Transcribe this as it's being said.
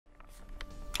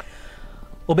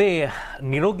ඔබේ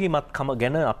නිරෝගීමත්කම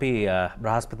ගැන අපි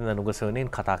බ්‍රහස්පතින්දා නුගසවණෙන්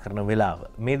කතා කරන වෙලාව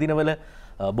මේ දිනවල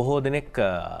බොහෝ දෙනෙක්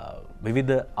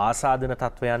විවිධ ආසාදන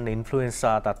තත්වයන්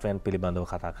ඉන්ෆ්ලුවෙන්සා තත්වයන් පිළිබඳව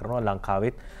කතා කරනවා.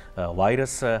 ලංකාවෙත්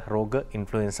වෛරස් රෝග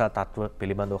ඉන්ෆ්ලුවෙන්සා තත්ව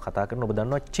පිළිබඳව කතා කරනවා. ඔබ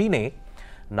දන්නවා චීනයේ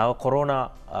නව කොරෝනා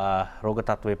රෝග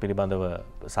තත්වය පිළිබඳව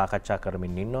සාකච්ඡා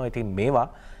කරමින් ඉන්නවා. ඉතින් මේවා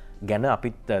ගැන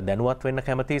අපිත් දැනුවත් වෙන්න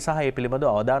කැමතියි සහ ඒ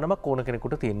පිළිබඳව අවධානමක් ඕන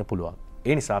කෙනෙකුට තියෙන්න පුළුවන්.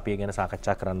 ඒ නිසා අපි ගැන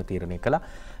සාකච්ඡා කරන්න තීරණය කළා.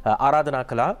 ආරාධනා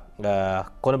කළා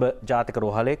කොළඹ ජාතික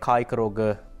රෝහලේ කායික රෝග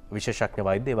විශේෂඥ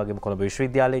වෛද්‍ය ඒ වගේම කොළඹ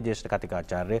විශ්වවිද්‍යාලයේ ජ්‍යෙෂ්ඨ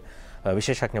කතිකාචාර්ය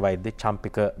විශේෂඥ වෛද්‍ය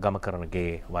චම්පික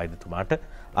ගමකරණගේ වෛද්‍යතුමාට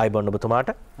අයබෝන් ඔබතුමාට.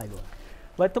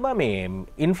 වෛද්‍යතුමා මේ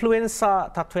ඉන්ෆ්ලුවෙන්සා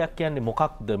තත්වයක් කියන්නේ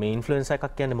මොකක්ද? මේ ඉන්ෆ්ලුවෙන්සා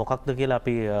එකක් කියන්නේ මොකක්ද කියලා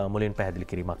අපි මුලින්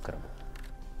පැහැදිලි කිරීමක් කරමු.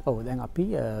 ඔව් දැන් අපි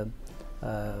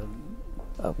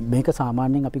මේක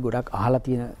සාමාන්‍යයෙන් අපි ගොඩක් අහලා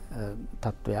තියෙන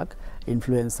තත්වයක්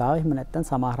ඉන්ෆ්ලුවෙන්සා. එහෙම නැත්නම්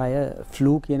සමහර අය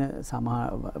ෆ්ලූ කියන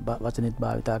වචනෙත්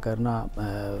භාවිතා කරන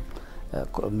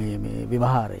මේ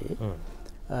ව්‍යවහාරයේ.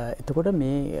 එතකොට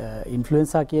මේ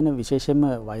ඉන්ෆ්ලුවෙන්සා කියන විශේෂයෙන්ම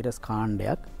වෛරස්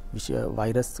කාණ්ඩයක්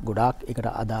වෛරස් ගොඩාක් එකට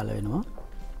අදාළ වෙනවා.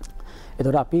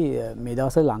 එතකොට අපි මේ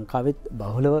දවස්වල ලංකාවෙත්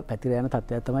බහුලව පැතිර යන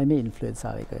තත්ත්වයක් තමයි මේ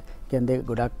ඉන්ෆ්ලුවෙන්සා එක. කියන්නේ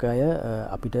ගොඩක් අය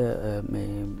අපිට මේ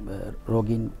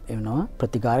රෝගීන් එනවා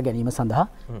ප්‍රතිකාර ගැනීම සඳහා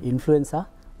ඉන්ෆ්ලුවෙන්සා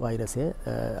වෛරසය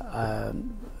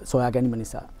සොයා ගැනීම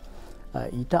නිසා.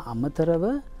 ඊට අමතරව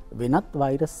වෙනත්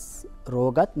වෛරස්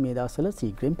රෝගත් මේ දවස්වල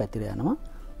ශීඝ්‍රයෙන් පැතිර යනවා.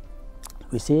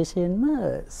 විශේෂයෙන්ම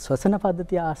ශ්වසන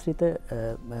පද්ධතිය ආශ්‍රිත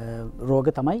රෝග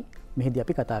තමයි මෙහිදී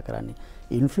අපි කතා කරන්නේ.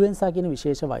 ඉන්ෆ්ලුවෙන්සා කියන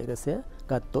විශේෂ වෛරසය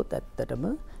ගත්තොත් ඇත්තටම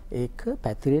ඒක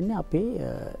පැතිරෙන්නේ අපේ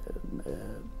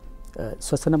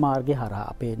ශ්වසන මාර්ගය හරහා,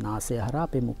 අපේ නාසය හරහා,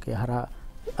 අපේ මුඛය හරහා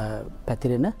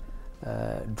පැතිරෙන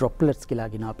ඩ්‍රොප්ලට්ස් කියලා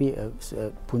කියන අපි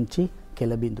පුංචි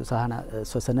කෙළ බිඳු සහ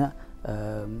ශ්වසන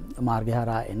මාර්ගය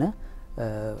හරහා එන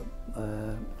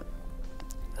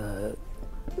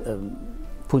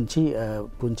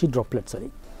පුංචි ඩ්‍රොප්ලට්ස්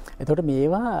වලින්. එතකොට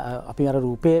මේවා අපි අර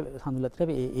රූපයේ හඳුන්වලා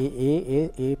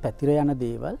ඒ පැතිර යන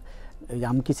දේවල්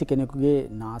යම් කිසි කෙනෙකුගේ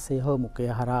නාසය හෝ මුඛය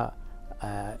හරහා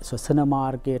ශ්වසන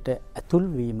මාර්ගයට ඇතුල්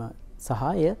වීම සහ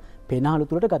එය පෙනහළු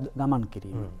තුළට ගමන්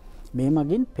කිරීම. මේ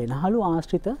මගින් පෙනහළු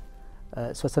ආශ්‍රිත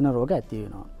ශ්වසන රෝග ඇති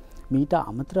වෙනවා. මීට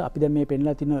අමතර අපි දැන් මේ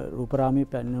පෙන්ලා තියෙන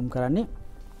රූපරාමයේ පෙන්වුම් කරන්නේ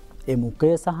ඒ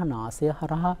මුඛය සහ නාසය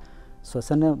හරහා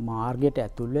ශ්වසන මාර්ගයට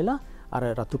ඇතුල් වෙලා අර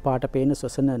රතු පාට පේන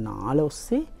ශ්වසන නාල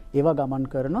ඔස්සේ ඒවා ගමන්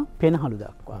කරන පෙනහළු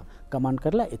දක්වා ගමන්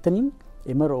කරලා එතනින්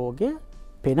එම රෝගය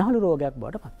පෙනහළු රෝගයක්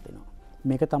බවට පත් වෙනවා.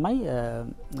 මේක තමයි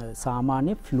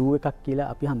සාමාන්‍ය ෆ්ලූ එකක් කියලා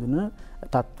අපි හඳුන්වන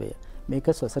තත්වය. මේක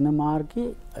ශ්වසන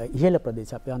මාර්ගයේ ඉහළ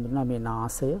ප්‍රදේශය අපි හඳුන්වන මේ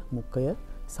නාසය, මුඛය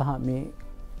සහ මේ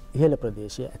ඉහළ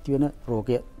ප්‍රදේශයේ ඇතිවන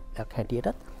රෝගයක්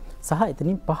හැටියටත් සහ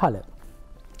එතනින් පහළ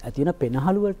ඇතිවන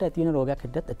පෙනහළු වලට ඇතිවන රෝගයක්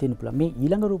හැටියටත් ඇති වෙන්න පුළුවන්. මේ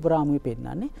ඊළඟ රූපරාමුවේ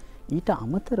පෙන්නන්නේ ඊට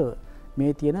අමතරව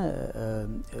මේ තියෙන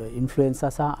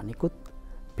ඉන්ෆ්ලුවෙන්සා සහ අනිකුත්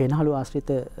පෙනහළු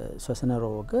ආශ්‍රිත ශ්වසන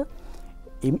රෝග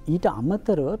ඊට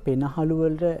අමතරව පෙනහළු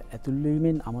වලට ඇතුල්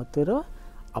වීමෙන් අමතරව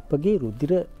අපගේ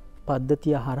රුධිර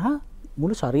පද්ධතිය හරහා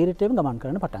මුළු ශරීරයටම ගමන්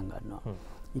කරන්න පටන් ගන්නවා.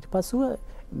 ඊට පස්සෙ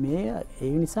මේ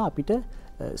ඒ නිසා අපිට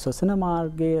ශ්වසන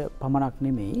මාර්ගය පමණක්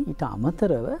නෙමෙයි ඊට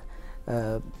අමතරව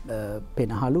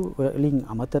පෙනහළු වලින්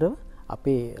අමතරව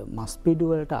අපේ මස් පිඩු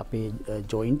වලට, අපේ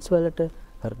ජොයින්ට්ස් වලට,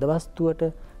 හෘද වස්තුවට,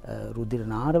 රුධිර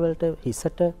නාර වලට,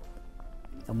 හිසට,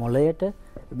 මොළයට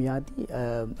මේ ආදී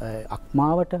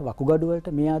අක්මාවට, වකුගඩු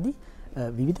වලට මේ ආදී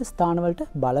විවිධ ස්ථානවලට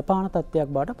බලපාන තත්ත්වයක්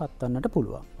බවට පත්වන්නට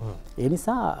පුළුවන්. ඒ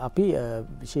නිසා අපි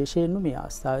විශේෂයෙන්ම මේ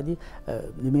අවස්ථාවේදී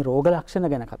මේ රෝග ලක්ෂණ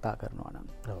ගැන කතා කරනවා නම්.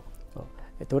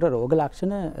 එතකොට රෝග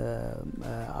ලක්ෂණ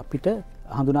අපිට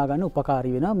හඳුනා ගන්න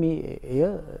උපකාරී වෙනවා. මේ එය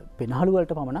පෙනහළු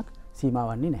වලට පමණක් සීමා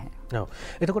වන්නේ නැහැ. ඔව්.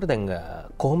 එතකොට දැන්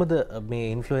කොහොමද මේ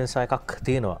ඉන්ෆ්ලුවෙන්සා එකක්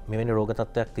තියෙනවා මෙවැනි රෝග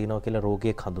තත්ත්වයක් තියෙනවා කියලා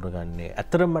රෝගියෙක් හඳුනගන්නේ?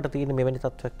 ඇත්තටම මට තියෙන මෙවැනි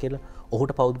තත්ත්වයක් කියලා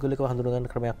ඔහුට පෞද්ගලිකව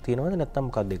හඳුනගන්න ක්‍රමයක් තියෙනවද නැත්නම්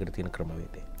මොකක්ද ඒකට තියෙන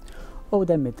ක්‍රමවේදය? ඔව්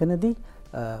දැන් මෙතනදී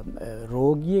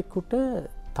රෝගියෙකුට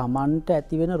තමන්ට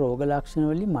ඇතිවෙන රෝග ලක්ෂණ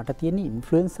වලින් මට තියෙන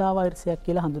ඉන්ෆ්ලුවෙන්සා වෛරසයක්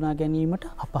කියලා හඳුනා ගැනීමට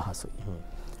අපහසුයි.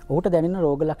 ඔහුට දැනෙන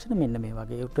රෝග ලක්ෂණ මෙන්න මේ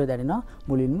වගේ. ඔහුට දැනෙනවා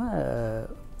මුලින්ම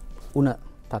උණ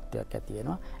තත්ත්වයක් ඇති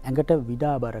වෙනවා. ඇඟට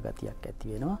විඩාබර ගතියක් ඇති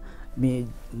වෙනවා. මේ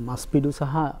මස් පිඩු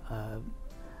සහ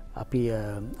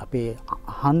අපේ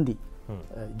හන්දි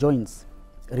ජොයින්ට්ස්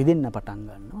රිදෙන්න පටන්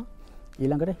ගන්නවා.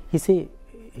 ඊළඟට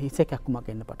හිසේ කැක්කුමක්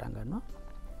එන්න පටන් ගන්නවා.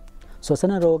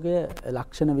 ශ්වසන රෝගය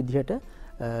ලක්ෂණ විදිහට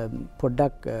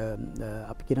පොඩ්ඩක්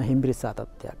අපි කියන හිම්බිරිස්සා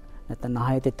තත්ත්වයක් නැත්නම්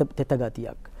නහය තෙත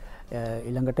ගතියක්,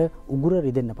 ඊළඟට උගුර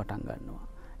රිදෙන්න පටන් ගන්නවා.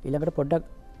 ඊළඟට පොඩ්ඩක්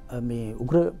මේ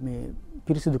උගුර මේ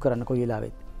පිරිසිදු කරන්න කොයි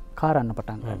වෙලාවෙත් කාරන්න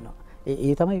පටන් ගන්නවා.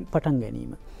 ඒ තමයි පටන්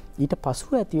ගැනීම. ඊට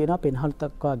පසුව ඇති වෙනවා පෙනහළු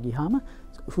දක්වා ගියාම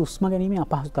හුස්ම ගැනීමේ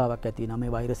අපහසුතාවක් ඇති වෙනවා.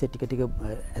 මේ වෛරසය ටික ටික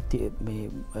ඇති මේ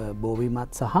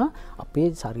බෝවීමත් සහ අපේ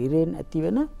ශරීරයෙන්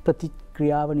ඇතිවෙන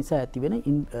ප්‍රතික්‍රියාව නිසා ඇතිවෙන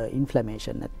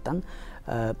ඉන්ෆ්ලමේෂන් නැත්තම්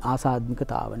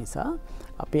ආසාත්මිකතාව නිසා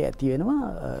අපේ ඇති වෙනවා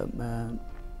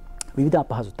විවිධ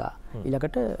අපහසුතා.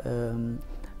 ඊළඟට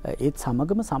ඒත්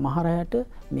සමගම සමහර අයට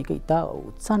මේක ඉතා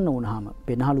උත්සන්න වුණාම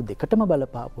පෙනහළු දෙකටම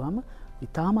බලපාපුවාම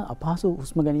ඉතාම අපහසු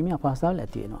හුස්ම ගැනීමේ අපහසුතාවල්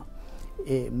ඇති වෙනවා.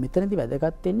 මෙතනදී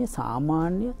වැදගත් වෙන්නේ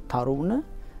සාමාන්‍ය තරුණ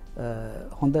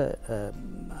හොඳ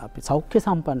අපි සෞඛ්‍ය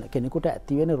සම්පන්න කෙනෙකුට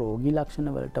ඇතිවෙන රෝගී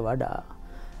ලක්ෂණ වලට වඩා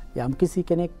යම්කිසි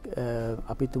කෙනෙක්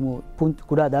අපි තුමු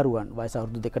කුඩා දරුවන් වයස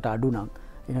අවුරුදු 2කට අඩු නම්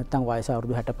නැත්නම් වයස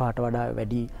අවුරුදු 65ට වඩා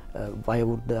වැඩි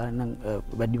වයෝවෘද්ධ නම්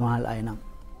වැඩිමහල් අය නම්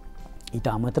ඊට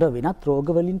අමතර වෙනත් රෝග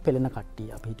වලින් පෙළෙන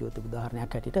කට්ටිය අපි හිතුවොත්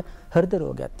උදාහරණයක් හැටියට හෘද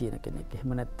රෝගයක් තියෙන කෙනෙක්.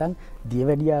 එහෙම නැත්නම්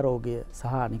දියවැඩියා රෝගය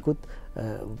සහ අනිකුත්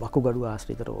වකුගඩු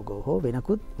ආශ්‍රිත රෝග හෝ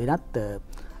වෙනත්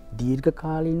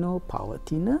දීර්ඝකාලීනව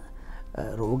පවතින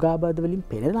රෝගාබාධ වලින්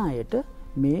පෙළෙන අයට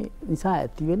මේ නිසා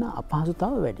ඇතිවෙන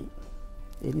අපහසුතාව වැඩි.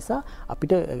 ඒ නිසා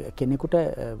අපිට කෙනෙකුට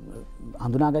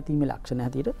හඳුනාගැනීමේ ලක්ෂණ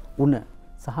හැටියට උණ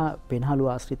සහ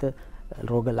පෙනහළු ආශ්‍රිත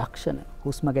රෝග ලක්ෂණ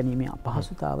හුස්ම ගැනීමේ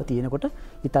අපහසුතාව තියෙනකොට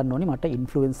හිතන්න ඕනේ මට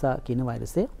ඉන්ෆ්ලුවෙන්සා කියන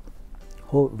වෛරසය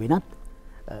හෝ වෙනත්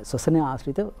ශ්වසන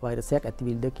ආශ්‍රිත වෛරසයක්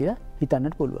ඇතිවිල්ද කියලා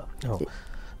හිතන්නට පුළුවන්.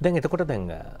 දැන් එතකොට දැන්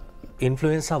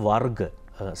ඉන්ෆ්ලුවෙන්සා වර්ග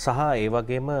සහ ඒ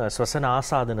වගේම ශ්වසන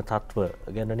ආසාදන තත්ත්ව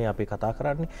ගැනනේ අපි කතා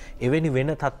කරන්නේ. එවැනි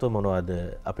වෙන තත්ත්ව මොනවද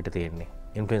අපිට තියෙන්නේ?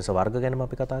 ඉන්ෆ්ලුවෙන්සා වර්ග ගැනම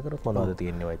අපි කතා කරොත් මොනවද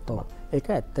තියෙන්නේ වෛද්‍යතුමා? ඒක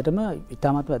ඇත්තටම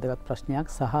ඉතාමත් වැදගත් ප්‍රශ්නයක්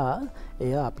සහ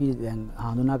එය අපි දැන්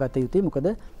හඳුනාගත යුතුයි. මොකද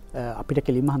අපිට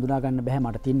කෙලින්ම හඳුනා ගන්න බෑ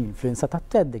මට තියෙන ඉන්ෆ්ලුවෙන්සා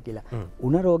තත්ත්වයක්ද කියලා.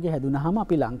 උණ රෝගය හැදුනහම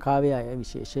අපි ලංකාවේ අය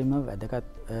විශේෂයෙන්ම වැදගත්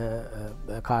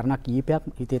කාරණා කීපයක්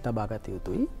හිතේ තබා ගත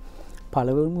යුතුයි.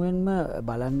 පළවෙනියෙන්ම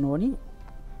බලන්න ඕනි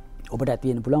ඔබට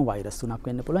ඇති වෙන්න පුළුවන් වෛරස් තුනක්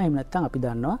වෙන්න පුළුවන්. එහෙම නැත්නම් අපි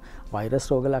දන්නවා වෛරස්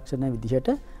රෝග ලක්ෂණ විදිහට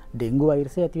ඩෙන්ගු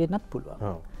වෛරසය ඇති වෙන්නත්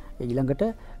පුළුවන්. ඊළඟට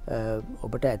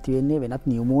ඔබට ඇති වෙන්නේ වෙනත්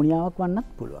නියුමෝනියාවක් වන්නත්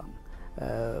පුළුවන්.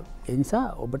 ඒ නිසා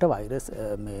ඔබට වෛරස්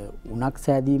මේ උණක්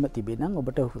සෑදීම තිබේ නම්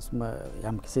ඔබට හුස්ම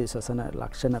යම්කිසි ශ්වසන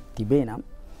ලක්ෂණ තිබේ නම්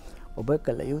ඔබ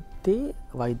කළ යුත්තේ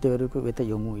වෛද්‍යවරයෙකු වෙත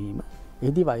යොමු වීම.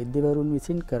 එහිදී වෛද්‍යවරුන්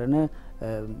විසින් කරන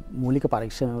මූලික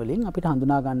පරීක්ෂණ වලින් අපිට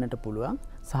හඳුනා ගන්නට පුළුවන්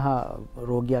සහ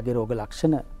රෝගියාගේ රෝග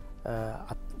ලක්ෂණ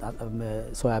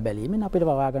සොයා බැලීමෙන් අපිට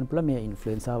වවා ගන්න පුළුවන් මේ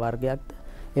ඉන්ෆ්ලුවෙන්සා වර්ගයක්ද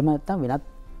එහෙම නැත්නම් වෙනත්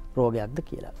රෝගයක්ද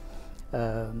කියලා.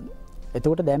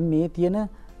 එතකොට දැන් මේ තියෙන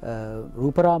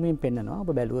රූපරාමයෙන් පෙන්නනවා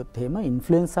ඔබ බැලුවොත් එහෙම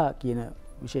ඉන්ෆ්ලුවෙන්සා කියන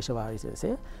විශේෂ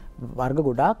වෛරසය වර්ග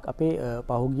ගොඩාක් අපේ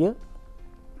පහුගිය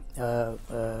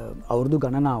අවුරුදු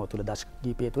ගණනාව තුළ දශක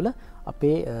කිහිපය තුළ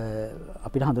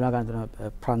අපිට හඳුනා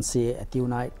ගන්න ප්‍රංශයේ ඇති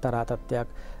වුණා එක්තරා තත්ත්වයක්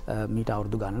මීට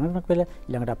අවුරුදු ගණනක් වෙලා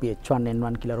ඊළඟට අපි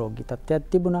H1N1 කියලා රෝගී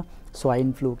තත්ත්වයක් තිබුණා.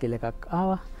 ස්වයින් ෆ්ලූ කියලා එකක්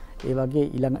ආවා. ඒ වගේ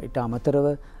ඊළඟට අමතරව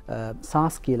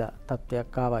SARS කියලා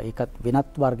තත්ත්වයක් ආවා. ඒකත්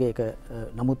වෙනත් වර්ගයක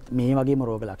නමුත් මේ වගේම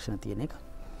රෝග ලක්ෂණ තියෙන එක.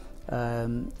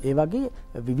 ඒ වගේ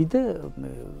විවිධ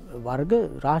වර්ග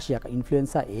රාශියක්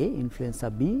ඉන්ෆ්ලුවෙන්සා A,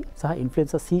 ඉන්ෆ්ලුවෙන්සා B සහ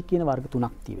ඉන්ෆ්ලුවෙන්සා C කියන වර්ග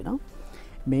තුනක් තියෙනවා.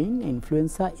 මේන්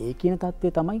ඉන්ෆ්ලුවෙන්සා A කියන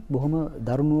තත්ත්වය තමයි බොහොම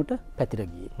දරුණුවට පැතිර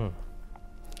ගියේ.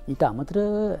 ඊට අමතරව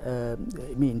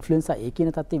මේ ඉන්ෆ්ලුවෙන්සා A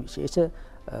කියන තත්ත්වයේ විශේෂ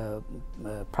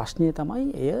ප්‍රශ්නය තමයි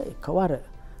එය එකවර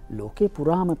ලෝකේ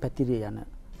පුරාම පැතිරී යන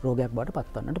රෝගයක් බවට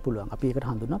පත්වන්නට පුළුවන්. අපි ඒකට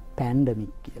හඳුන්වනවා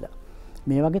පැන්ඩමික් කියලා.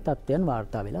 මේ වගේ තත්ත්වයන්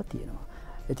වාර්තා වෙලා තියෙනවා.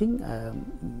 ඉතින්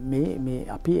මේ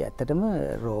අපි ඇත්තටම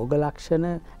රෝග ලක්ෂණ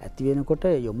ඇති වෙනකොට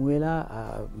යොමු වෙලා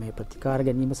මේ ප්‍රතිකාර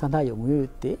ගැනීම සඳහා යොමු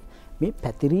යුත්තේ මේ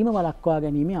පැතිරීම වළක්වා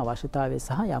ගැනීමේ අවශ්‍යතාවය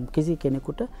සහ යම්කිසි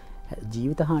කෙනෙකුට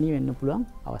ජීවිත හානිය වෙන්න පුළුවන්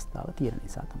අවස්ථාව තියෙන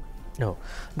නිසා තමයි. ඔව්.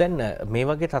 දැන් මේ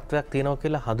වගේ තත්ත්වයක් තියෙනවා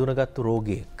කියලා හඳුනාගත්තු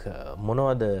රෝගියෙක්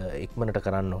මොනවද ඉක්මනට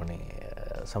කරන්න ඕනේ?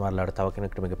 සමහරවිට තව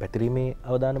කෙනෙකුට මේක පැතිරීමේ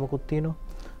අවදානමකුත් තියෙනවා.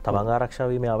 තමන්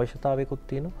ආරක්ෂා වීමේ අවශ්‍යතාවයකුත්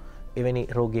තියෙනවා. එවැනි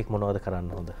රෝගියෙක් මොනවද කරන්න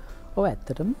හොඳ? ඔව්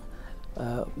ඇත්තටම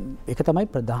ඒක තමයි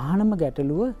ප්‍රධානම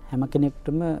ගැටලුව හැම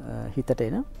කෙනෙක්ටම හිතට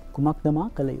එන කුමක්ද මා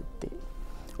කළ යුත්තේ.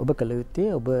 ඔබ කළ යුත්තේ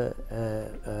ඔබ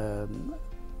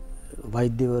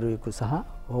වෛද්‍යවරයෙකු සහ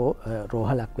හෝ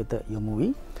රෝහලක් වෙත යොමු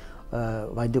වී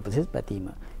වෛද්‍ය උපදෙස්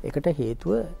පැතීම. ඒකට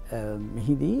හේතුව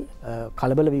මෙහිදී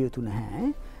කලබල විය යුතු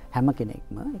නැහැ හැම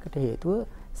කෙනෙක්ම. ඒකට හේතුව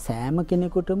සෑම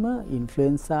කෙනෙකුටම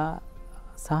ඉන්ෆ්ලුවෙන්සා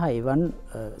සහ එවන්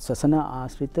ශ්වසන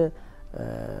ආශ්‍රිත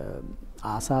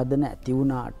ආසාදන ඇති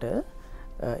වුණාට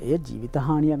එය ජීවිත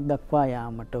හානියක් දක්වා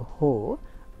යාමට හෝ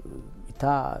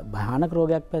ඉතා භයානක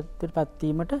රෝගයක් පැත්තට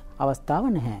පත්වීමට අවස්ථාව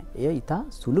නැහැ. එය ඉතා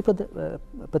සුළු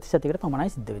ප්‍රතිශතයකට පමණයි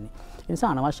සිද්ධ වෙන්නේ. ඒ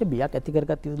නිසා අනවශ්‍ය බියක් ඇති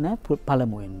කරගත යුතු නැහැ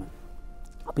පළමුවෙන්ම.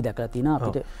 අපි දැකලා තියෙනවා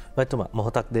අපිට වෛද්‍යතුමා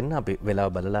මොහොතක් දෙන්න අපි වෙලාව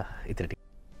බලලා ඉතින් ටික.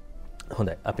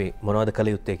 හොඳයි. අපි මොනවද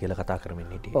කළ යුත්තේ කියලා කතා කරමින්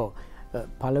හිටියේ. ඔව්.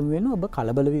 පළමුවෙන් ඔබ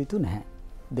කලබල විය යුතු නැහැ.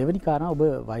 දෙවැනි කාරණා ඔබ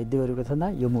වෛද්‍යවරයෙකුට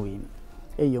සඳහා යොමු වීම.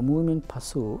 ඒ යොමු වීමෙන්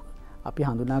පසු අපි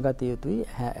හඳුනාගත යුතුයි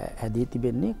හැදී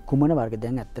තිබෙන්නේ කුමන වර්ග.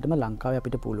 දැන් ඇත්තටම ලංකාවේ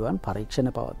අපිට පුළුවන්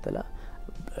පරීක්ෂණ පවත්වලා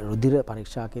රුධිර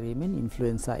පරීක්ෂා කිරීමෙන්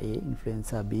ඉන්ෆ්ලුවෙන්සා A,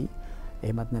 ඉන්ෆ්ලුවෙන්සා B,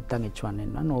 එහෙමත් නැත්නම්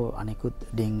H1N1 අනෙකුත්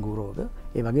ඩෙන්ගු රෝග,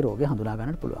 ඒ වගේ රෝග හඳුනා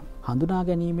ගන්නට පුළුවන්. හඳුනා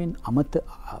ගැනීමෙන්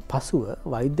පසුව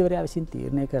වෛද්‍යවරයා විසින්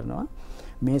තීරණය කරනවා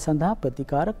මේ සඳහා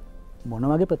ප්‍රතිකාර මොන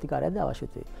වගේ ප්‍රතිකාරයක්ද අවශ්‍ය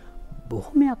වෙන්නේ.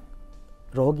 බොහොමයක්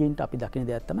රෝගීන්ට අපි දකින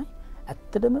දෙයක් තමයි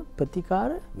ඇත්තටම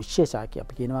ප්‍රතිකාර විශේෂාකී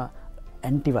අපි කියනවා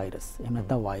ඇන්ටිවයිරස්. එහෙම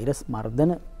නැත්නම් වෛරස්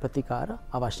මර්ධන ප්‍රතිකාර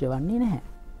අවශ්‍ය වන්නේ නැහැ.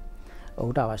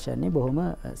 ඔහුට අවශ්‍ය වන්නේ බොහොම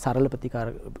සරල ප්‍රතිකාර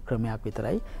ක්‍රමයක්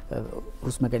විතරයි.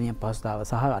 හුස්ම ගැනීම අපහසුතාව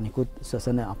සහ අනිකුත්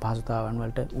ශ්වසන අපහසුතාවන්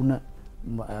වලට උණ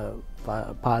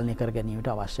පාලනය කර ගැනීමට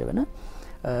අවශ්‍ය වෙන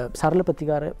සරල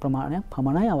ප්‍රතිකාර ප්‍රමාණයක්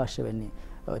පමණයි අවශ්‍ය වෙන්නේ.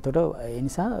 එතකොට ඒ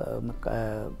නිසා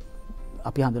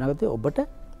අපි හඳුනාගත්තේ ඔබට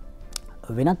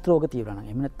වෙනත් රෝග තියෙනවා නම්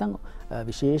එහෙම නැත්නම්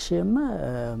විශේෂයෙන්ම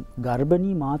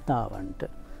ගර්භණී මාතාවන්ට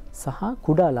සහ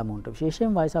කුඩා ළමුන්ට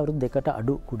විශේෂයෙන් වයස අවුරුදු 2කට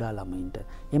අඩු කුඩා ළමයින්ට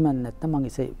එහෙම නැත්නම් මම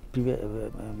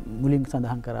මුලින්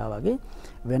සඳහන් කරා වගේ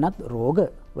වෙනත් රෝග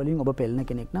වලින් ඔබ පෙළෙන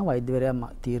කෙනෙක් නම් වෛද්‍යවරයා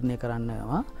තීරණය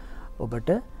කරනවා ඔබට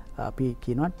අපි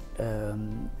කියනවා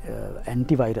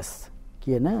ඇන්ටිවයිරස්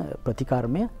කියන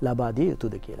ප්‍රතිකාරමය ලබා දිය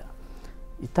යුතුද කියලා.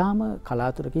 ඊටාම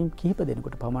කලාතුරකින් කිහිප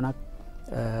දෙනෙකුට පමණක්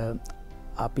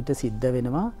අපිට සිද්ධ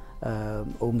වෙනවා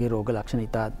ඔවුන්ගේ රෝග ලක්ෂණ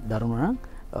ඉතා දරුණු නම්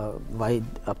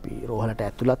අපි රෝහලට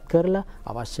ඇතුළත් කරලා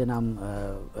අවශ්‍ය නම්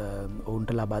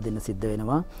ඔවුන්ට ලබා දෙන්න සිද්ධ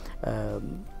වෙනවා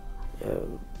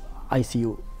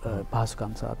ICU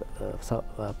පහසුකම්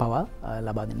පවා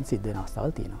ලබා දෙන්න සිද්ධ වෙන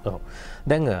අවස්ථාවල් තියෙනවා.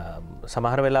 දැන්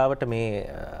සමහර වෙලාවට මේ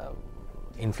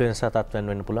ඉන්ෆ්ලුවෙන්සා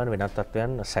තත්ත්වයන් වෙන්න පුළුවන් වෙනත්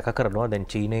තත්ත්වයන් සැක කරනවා. දැන්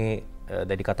චීනයේ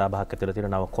දැඩි කතා බහක් ඇතුළත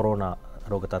තියෙන නව කොරෝනා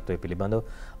රෝග තත්ත්වය පිළිබඳව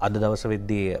අද දවස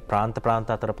වෙද්දී ප්‍රාන්ත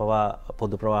අතර පවා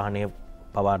පොදු ප්‍රවාහනය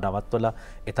පවා නවත්වලා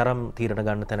ඊතරම් තීරණ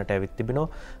ගන්න තැනට ඇවිත් තිබෙනවා.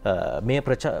 මේ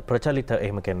ප්‍රචලිත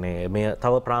එහෙම කියන්නේ මේ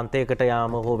තව ප්‍රාන්තයකට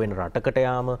යාම හෝ වෙන රටකට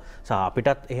යාම සහ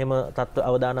අපිටත් එහෙම තත්ත්ව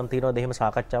අවදානම් තියෙනවද එහෙම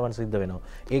සාකච්ඡාවන් සිද්ධ වෙනවා.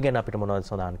 ඒ ගැන අපිට මොනවද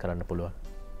සඳහන් කරන්න පුළුවන්?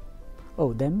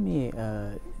 ඔව් දැන් මේ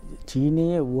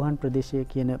චීනයේ වුහන් ප්‍රදේශය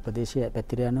කියන ප්‍රදේශයේ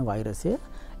පැතිර යන වෛරසය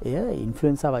එය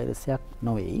ඉන්ෆ්ලුවෙන්සා වෛරසයක්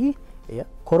නොවේ. එය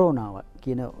කොරෝනා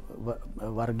කියන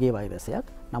වර්ගයේ වෛරසයක්.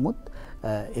 නමුත්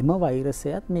එම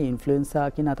වෛරසයත් මේ ඉන්ෆ්ලුවෙන්සා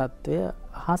කියන තත්ත්වය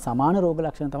හා සමාන රෝග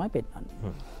ලක්ෂණ තමයි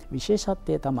පෙන්වන්නේ.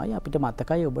 විශේෂත්වය තමයි අපිට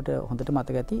මතකයි ඔබට හොඳට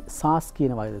මතක ඇති SARS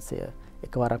කියන වෛරසය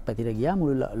එකවරක් පැතිර ගියා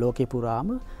මුළු ලෝකේ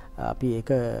පුරාම. අපි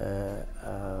ඒක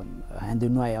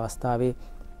හඳුන්වන අවස්ථාවේ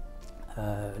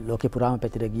ලෝකේ පුරාම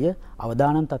පැතිර ගිය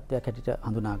අවදානම් තත්ත්වයක් හැටියට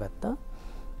හඳුනාගත්තා.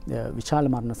 විශාල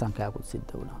මරණ සංඛ්‍යාවකුත්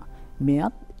සිද්ධ වුණා.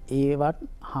 මෙයත් ඒවත්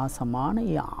හා සමාන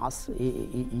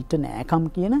ඊට නෑකම්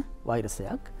කියන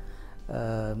වෛරසයක්.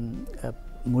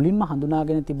 මුලින්ම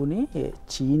හඳුනාගෙන තිබුණේ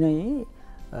චීනයේ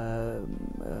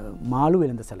මාළු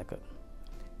වෙළඳ සැලක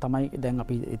තමයි. දැන්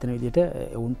අපි එතන විදිහට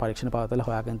වුන් පරීක්ෂණ පවත්වලා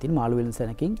හොයාගෙන තියෙන මාළු වෙළඳ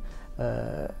සැලකින්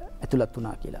ඇතුළත්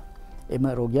වුණා කියලා. එම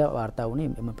රෝගය වාර්තා වුණේ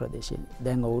එම ප්‍රදේශයෙන්.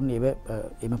 දැන් ඔවුන්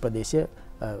එම ප්‍රදේශය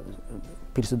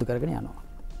පිරිසුදු කරගෙන යනවා.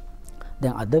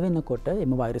 දැන් අද වෙනකොට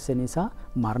එම වෛරසය නිසා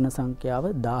මරණ සංඛ්‍යාව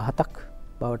 17ක්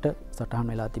බවට සටහන්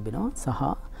වෙලා තිබෙනවා. සහ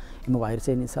එම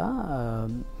වෛරසය නිසා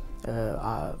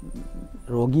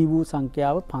රෝගී වූ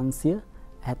සංඛ්‍යාව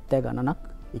 570 ගණනක්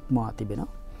ඉක්මවා තිබෙනවා.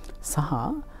 සහ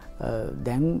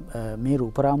දැන් මේ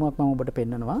රූපරාමුවක් මම ඔබට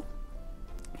පෙන්නනවා.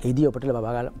 එහිදී ඔබට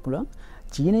ලබා ගන්න පුළුවන්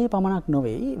චීනයේ පමණක්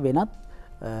නොවේ වෙනත්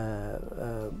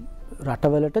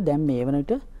රටවලට දැන් මේ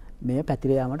වනට මේ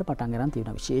පැතිර යාමට පටන් ගන්න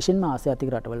තියෙනවා. විශේෂයෙන්ම ආසියාතික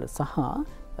රටවල සහ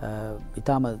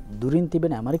ඊටම දුරින්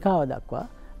තිබෙන ඇමරිකාව දක්වා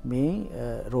මේ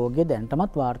රෝගය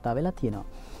දැනටමත් වාර්තා වෙලා තියෙනවා.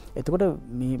 එතකොට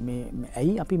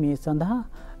ඇයි අපි මේ සඳහා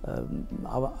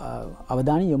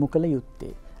අවධානය යොමු කළ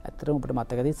යුත්තේ? ඇත්තටම ඔබට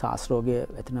මතක ඇති SARS රෝගය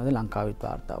ඇතිවෙනවද ලංකාවෙත්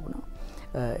වාර්තා වුණා.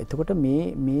 එතකොට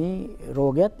මේ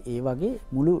රෝගයත් ඒ වගේ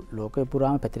මුළු ලෝකය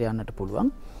පුරාම පැතිර යන්නට පුළුවන්.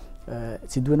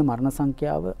 සිදුවෙන මරණ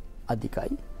සංඛ්‍යාව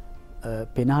අධිකයි.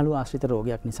 පෙනහළු ආශ්‍රිත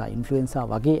රෝගයක් නිසා ඉන්ෆ්ලුවෙන්සා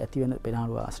වගේ ඇතිවෙන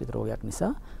පෙනහළු ආශ්‍රිත රෝගයක්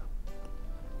නිසා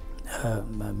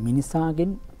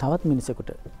මිනිසාගෙන් තවත්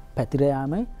මිනිසෙකුට පැතිර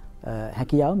යාමේ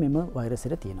හැකියාව මෙම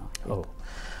වෛරසයට තියෙනවා. ඔව්.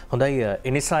 හොඳයි.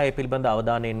 එනිසා ඒ පිළිබඳ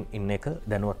අවධානයෙන් ඉන්න එක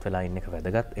දැනුවත් වෙලා ඉන්න එක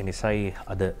වැදගත්. එනිසායි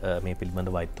අද මේ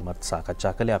පිළිබඳ වෛද්‍යතුමත්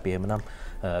සාකච්ඡා කළේ. අපි එhmenan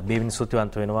බේවින්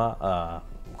සුත්‍යවන්ත වෙනවා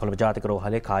කොළඹ ජාතික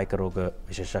රෝහලේ කායික රෝග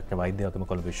විශේෂඥ වෛද්‍ය වගේම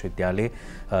කොළඹ විශ්වවිද්‍යාලයේ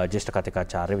ජ්‍යෙෂ්ඨ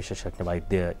කතිකාචාර්ය විශේෂඥ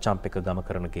වෛද්‍ය චම්පක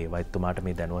ගමකරණගේ වෛද්‍යතුමාට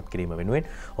මේ දැනුවත් කිරීම වෙනුවෙන්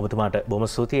ඔබතුමාට බොහොම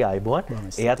ස්තුතියි ආයුබෝවන්.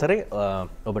 ඒ අතරේ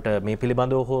ඔබට මේ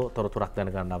පිළිබඳව හෝ තොරතුරක්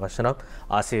දැනගන්න අවශ්‍ය නම්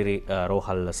ආසිරි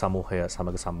රෝහල් සමූහය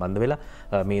සමග සම්බන්ධ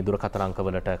වෙලා මේ දුරකථන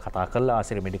අංකවලට කතා කරලා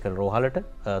ආසිරි මෙඩිකල් රෝහලට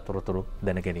තොරතුරු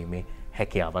දැනගැනීමේ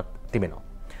හැකියාවක් තිබෙනවා.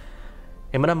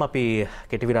 එමනම් අපි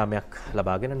කෙටි විරාමයක්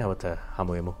ලබාගෙන නැවත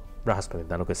හමු වෙමු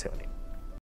බ්‍රහස්පතින්දා නුගසෙවණේ.